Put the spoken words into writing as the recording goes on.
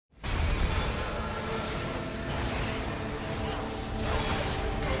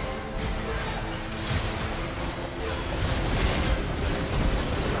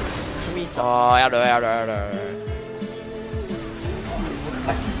Jeg dør.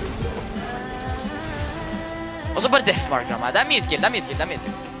 Og så bare deathmarker han meg. Det er mye skill.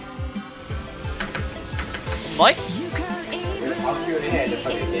 Nice.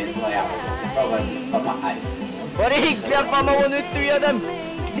 Bare hyggelig at mamma var nødt til å gjøre dem.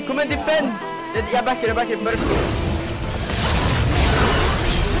 Kom igjen, defend. Jeg backer. Bare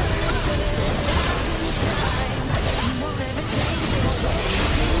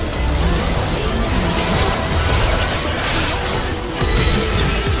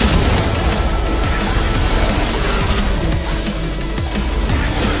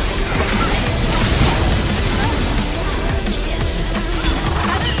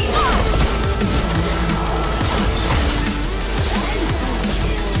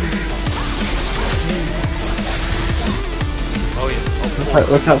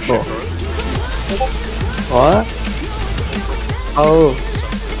What's that for? What? Oh,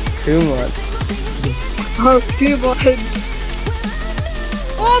 too much. Oh, too much.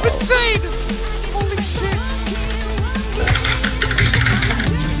 Oh, I'm insane!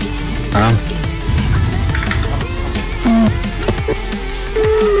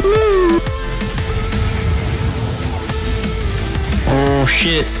 Holy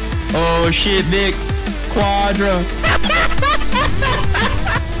shit! Oh shit, Nick. Quadra.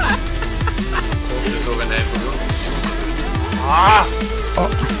 Så vi ned på grunn.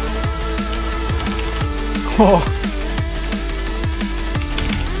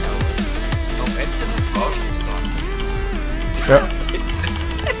 Ja.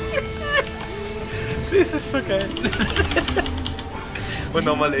 This is so geil. Und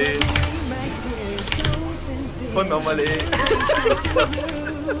nochmal E. Und nochmal E.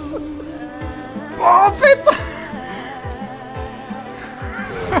 Boah, bitte!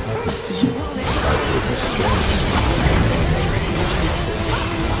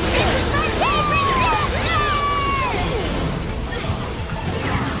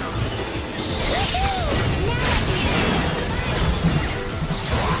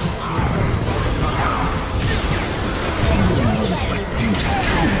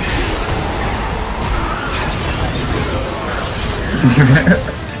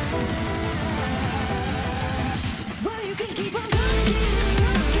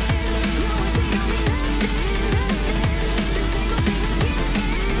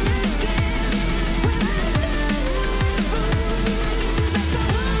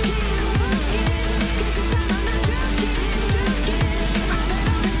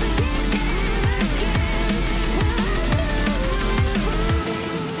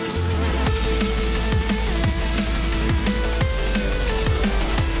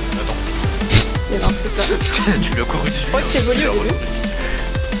 Tu lui as couru dessus. Je crois que c'est volé au début.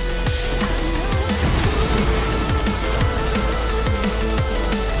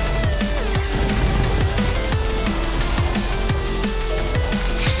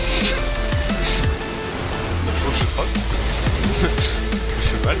 Faut que je trotte. Je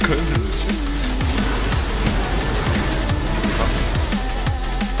fais mal quand même dessus.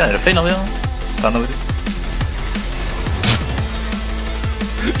 Putain, elle a fait une rien. Enfin, un OD.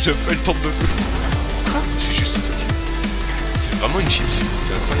 J'aime pas le temps de tout. J'ai juste auto. C'est vraiment une chip,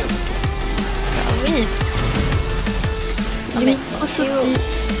 c'est incroyable. Ah oui. Non mais trop sauté.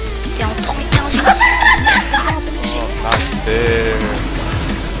 T'es en 35 minutes. Oh, parfait.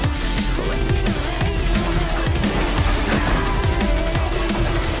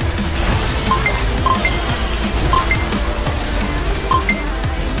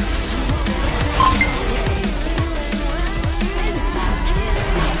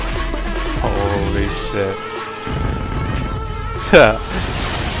 Holy shit.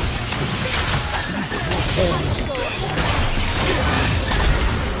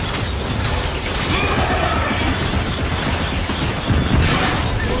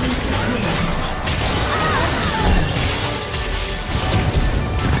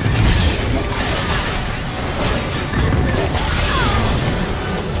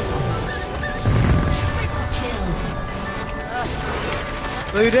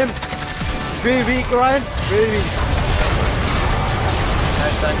 Look at him. It's really weak, Ryan. Really weak.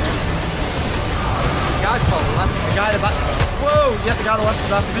 The guy's on the left. The guy in the back. Whoa! Yeah, the guy on the left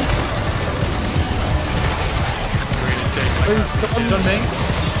is after me. Please, he's on me.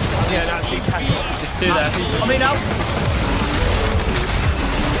 Yeah, that's it. Just do that. On me now.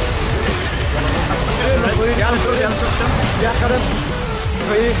 Yeah, got him.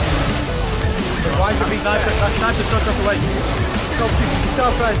 For you. Why is it being sniped? That sniper's not got away. So,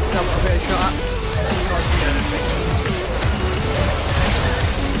 southwest is a bit of shot.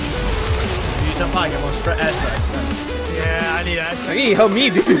 Use that bag and we'll straight airstrike. Yeah, I need airstrike. You help me,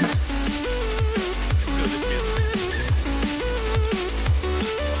 dude.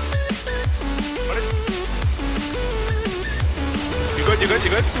 You good?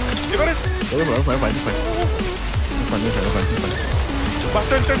 You got it? Phải. But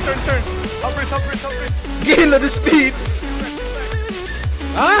turn. Up race. Gila the speed.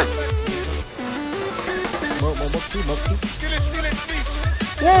 Hah? Mau kill. Kill it, please.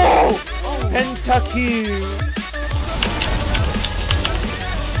 Wow! Pentakill.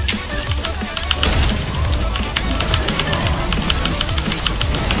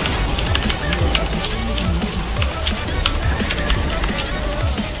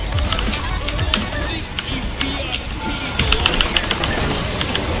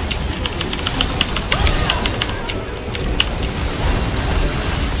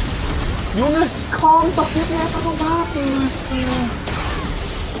 Junge, komm, doch wird mir einfach noch warten müssen.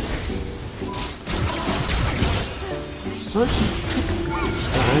 Solche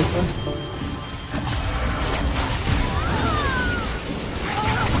Fixgesichter, Alter.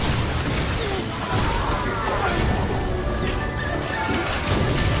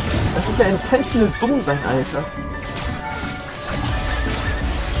 Das ist ja intentional dumm sein, Alter.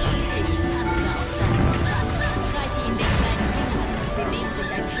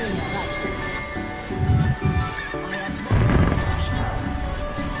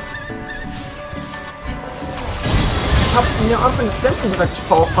 Ich hab mir am Anfang des Dämpfen gesagt, ich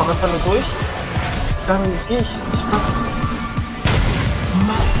baue Fahrrad einfach nur durch. Dann gehe ich mach's.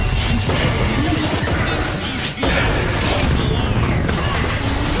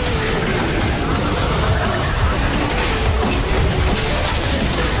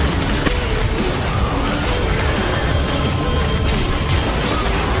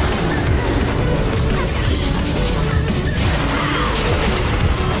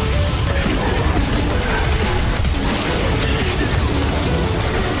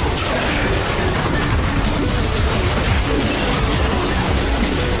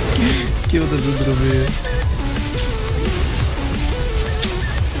 Kill das outra vez.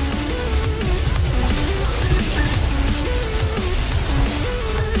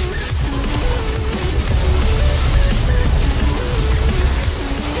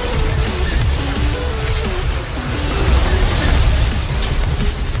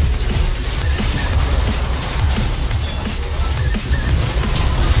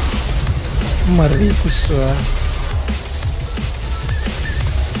 Marico só.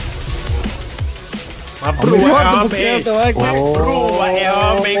 Ma bro,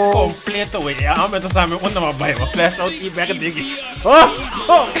 bem completo, ja, men dat zijn we onder maar bij, maar flash out die weg diggy.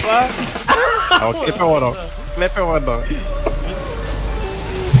 Clip one.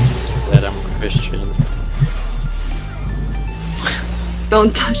 Said I'm Christian.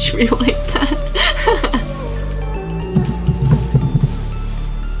 Don't touch me like that.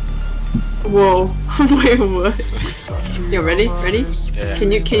 Whoa. Wait, what? Yo, ready? Yeah.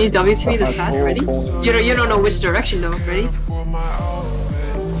 Can you W to me this fast? Ready? You don't know which direction though. Ready?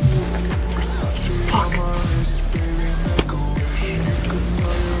 Fuck.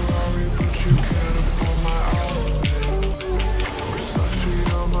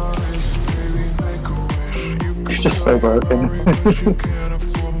 It's just so broken.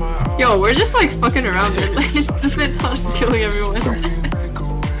 Yo, we're just like fucking around, man. Like, this Montage is killing everyone.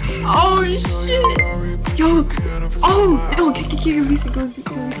 Oh shit! Yo! Oh! No! Kill VC, go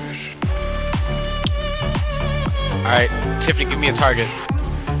VC. Alright, Tiffany, give me a target.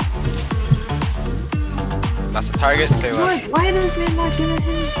 That's a target, say less. Why does man not give him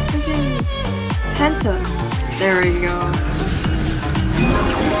freaking Penta? There we go.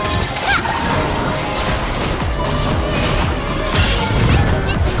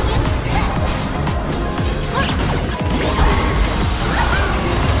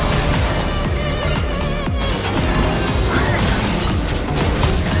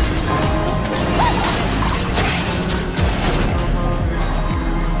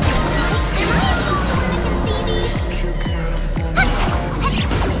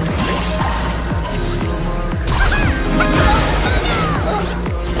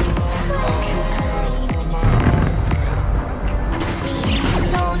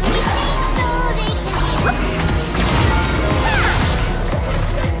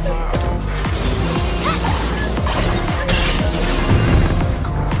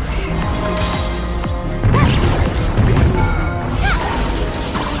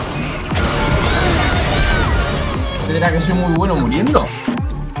 ¿Será que soy muy bueno muriendo?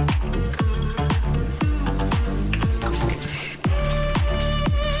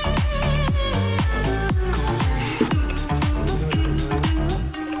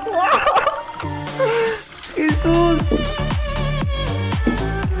 Jesús.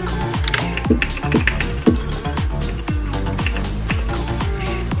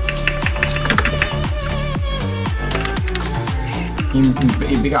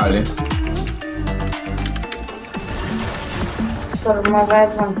 Impiegabili.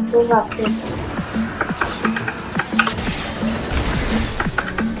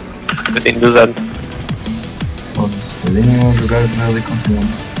 Indusant. Vediamo giocare prima del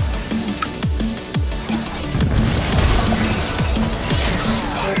confronto.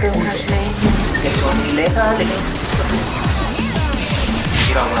 Che sono illegali.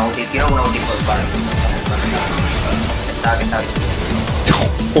 Tira un Audi col bar. Che sa.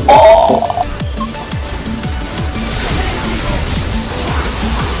 Oh!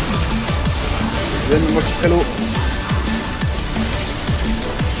 Wenn Marcello.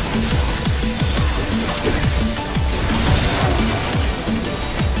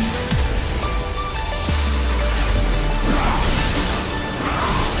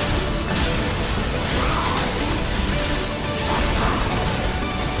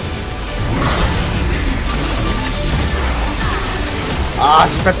 Ah,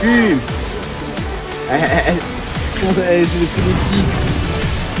 j'ai pas pu. J'ai le plus d'outil.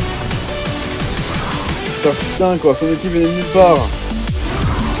 Putain quoi, son outil venait de nulle part.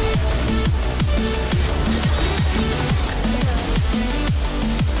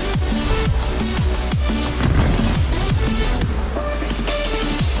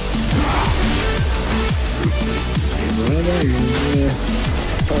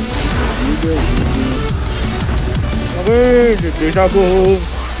 Arrête, j'ai déjà beau.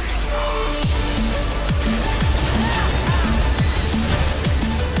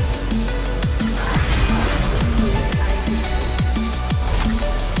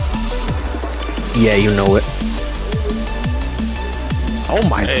 Yeah, you know it. Oh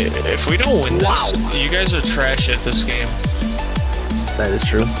my. Hey, if we don't win this, you guys are trash at this game. That is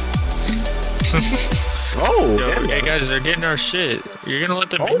true. Oh, Yo, yeah. hey guys, they're getting our shit. You're gonna let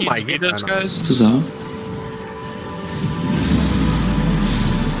them beat us, guys? Zusammen.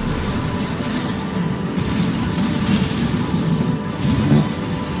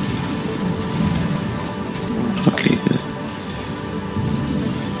 Okay.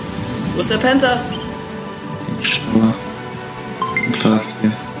 Wo ist der Panther? Klar,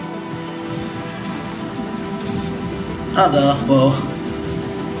 ja. Ah, da, wow.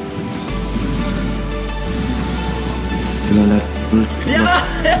 Ja,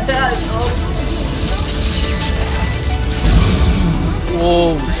 als ob.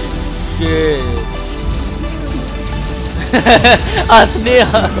 Oh shit. Als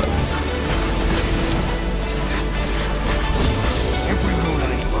näher.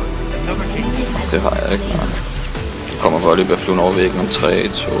 Det har jeg ikke, nej. Jeg kommer bare lige ved at flyve over væggen om 3,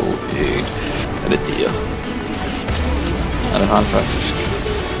 2, 1. Er det der? Ja, det har han faktisk.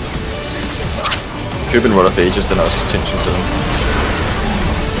 Køb en Roll of Ages, den er også tension til dem.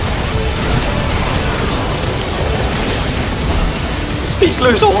 Spis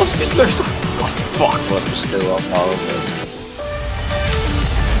løser! Spis løser! Fuck, hvor du skriver op meget med.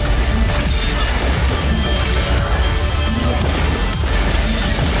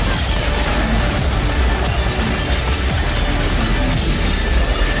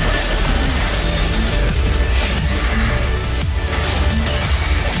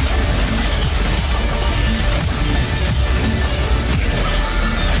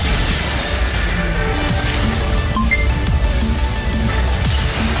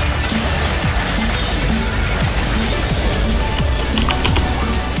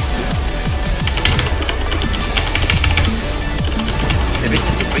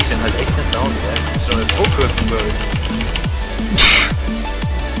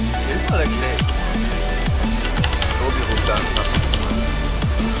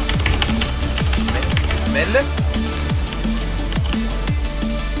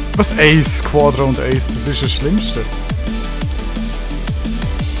 Was Ace, Squadron und Ace, das ist das Schlimmste.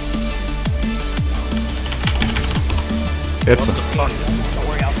 Jetzt. What the fuck? Don't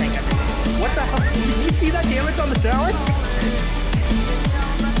worry, I'll take everything. What the hell? Did you see that damage on the tower?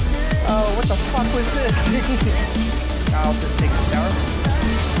 Oh, what the fuck was this? I'll just take the tower.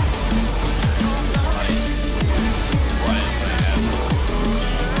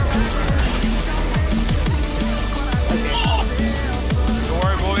 Don't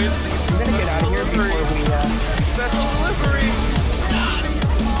worry, boys. I'm gonna get out of here before we, Special delivery!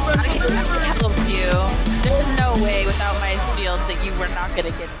 I help you. There's no way without my shields that you were not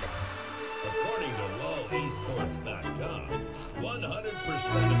gonna get it. According to LoLeSports.com,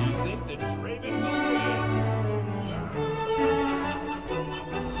 100% of you think that